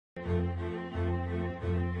The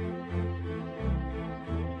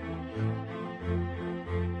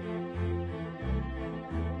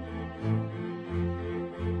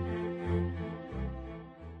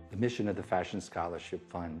mission of the Fashion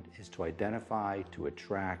Scholarship Fund is to identify, to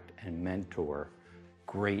attract, and mentor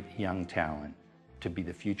great young talent to be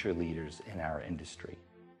the future leaders in our industry.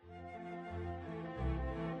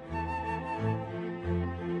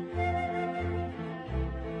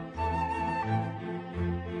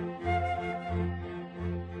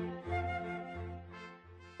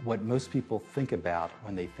 What most people think about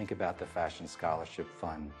when they think about the Fashion Scholarship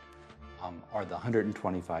Fund are the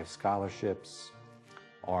 125 scholarships,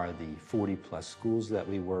 are the 40+ schools that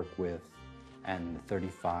we work with, and the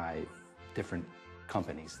 35 different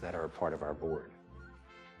companies that are a part of our board.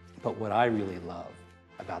 But what I really love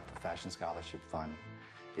about the Fashion Scholarship Fund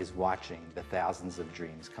is watching the thousands of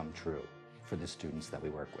dreams come true for the students that we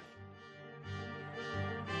work with.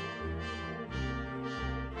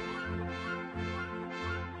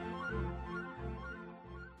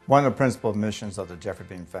 One of the principal missions of the Geoffrey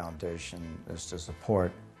Beene Foundation is to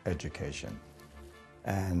support education.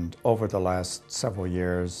 And over the last several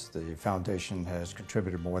years, the foundation has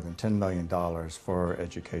contributed more than $10 million for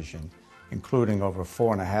education, including over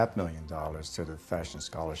 $4.5 million to the Fashion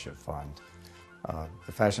Scholarship Fund.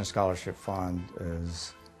 The Fashion Scholarship Fund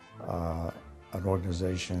is an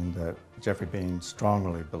organization that Geoffrey Beene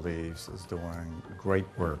strongly believes is doing great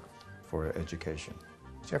work for education.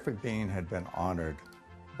 Geoffrey Beene had been honored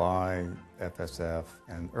by FSF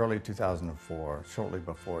in early 2004, shortly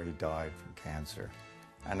before he died from cancer.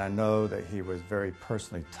 And I know that he was very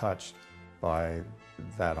personally touched by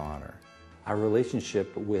that honor. Our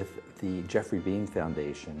relationship with the Geoffrey Beene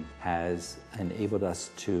Foundation has enabled us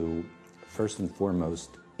to, first and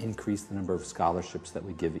foremost, increase the number of scholarships that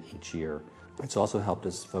we give each year. It's also helped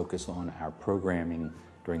us focus on our programming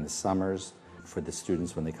during the summers for the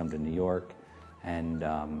students when they come to New York, and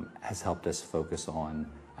has helped us focus on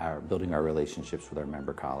building our relationships with our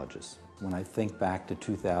member colleges. When I think back to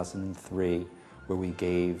 2003, where we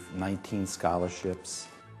gave 19 scholarships.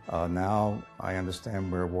 Now I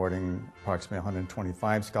understand we're awarding approximately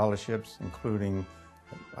 125 scholarships, including,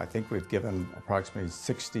 I think we've given approximately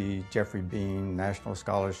 60 Geoffrey Beene National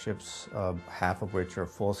Scholarships, half of which are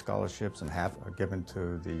full scholarships and half are given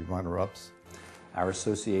to the runner-ups. Our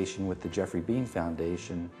association with the Geoffrey Beene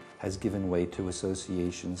Foundation has given way to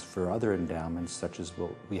associations for other endowments, such as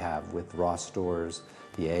what we have with Ross Stores,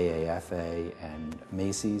 the AAFA, and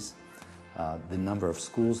Macy's. The number of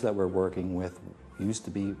schools that we're working with used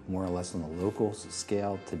to be more or less on the local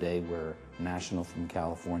scale. Today we're national, from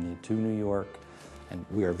California to New York, and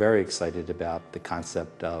we are very excited about the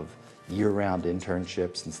concept of year-round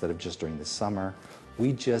internships instead of just during the summer.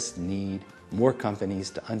 We just need more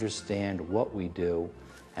companies to understand what we do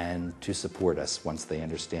and to support us once they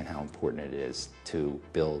understand how important it is to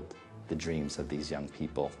build the dreams of these young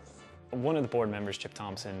people. One of the board members, Chip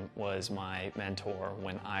Thompson, was my mentor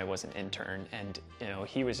when I was an intern, and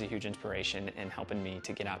he was a huge inspiration in helping me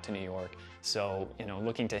to get out to New York. So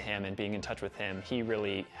looking to him and being in touch with him, he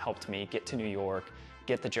really helped me get to New York,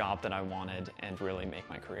 get the job that I wanted, and really make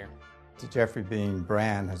my career. The Geoffrey Beene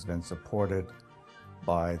brand has been supported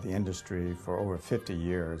by the industry for over 50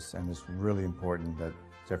 years, and it's really important that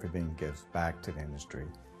Geoffrey Beene gives back to the industry.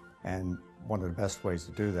 And one of the best ways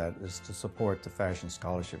to do that is to support the Fashion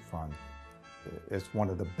Scholarship Fund. It's one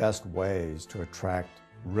of the best ways to attract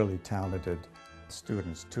really talented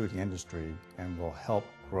students to the industry and will help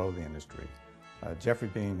grow the industry. Geoffrey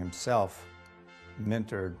Beene himself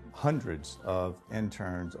mentored hundreds of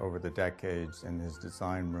interns over the decades in his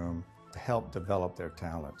design room to help develop their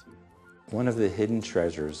talent. One of the hidden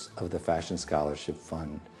treasures of the Fashion Scholarship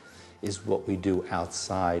Fund is what we do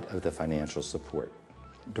outside of the financial support.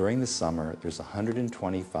 During the summer, there's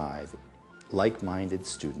 125 like-minded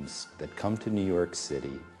students that come to New York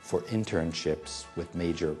City for internships with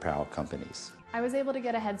major apparel companies. I was able to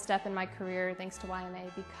get a head step in my career thanks to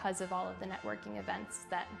YMA because of all of the networking events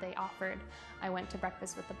that they offered. I went to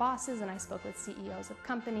breakfast with the bosses and I spoke with CEOs of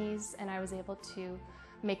companies, and I was able to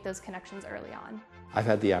make those connections early on. I've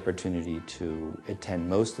had the opportunity to attend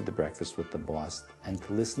most of the breakfast with the boss, and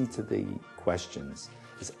to listen to the questions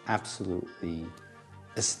is absolutely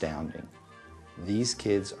astounding. These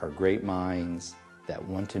kids are great minds that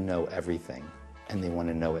want to know everything, and they want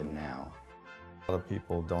to know it now. A lot of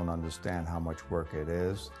people don't understand how much work it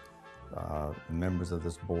is. The members of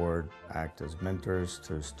this board act as mentors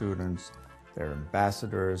to students. They're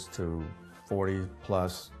ambassadors to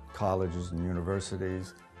 40+ colleges and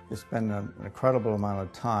universities. They spend an incredible amount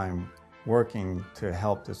of time working to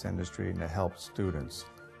help this industry and to help students.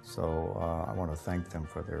 So I want to thank them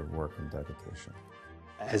for their work and dedication.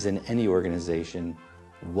 As in any organization,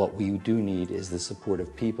 what we do need is the support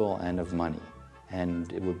of people and of money.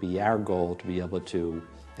 And it would be our goal to be able to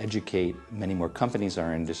educate many more companies in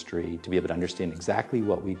our industry, to be able to understand exactly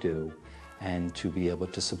what we do, and to be able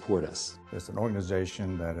to support us. It's an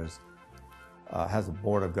organization that has a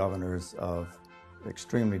board of governors of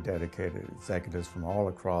extremely dedicated executives from all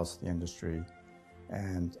across the industry,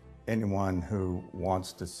 and anyone who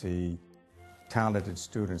wants to see talented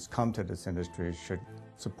students come to this industry should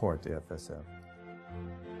support the FSF.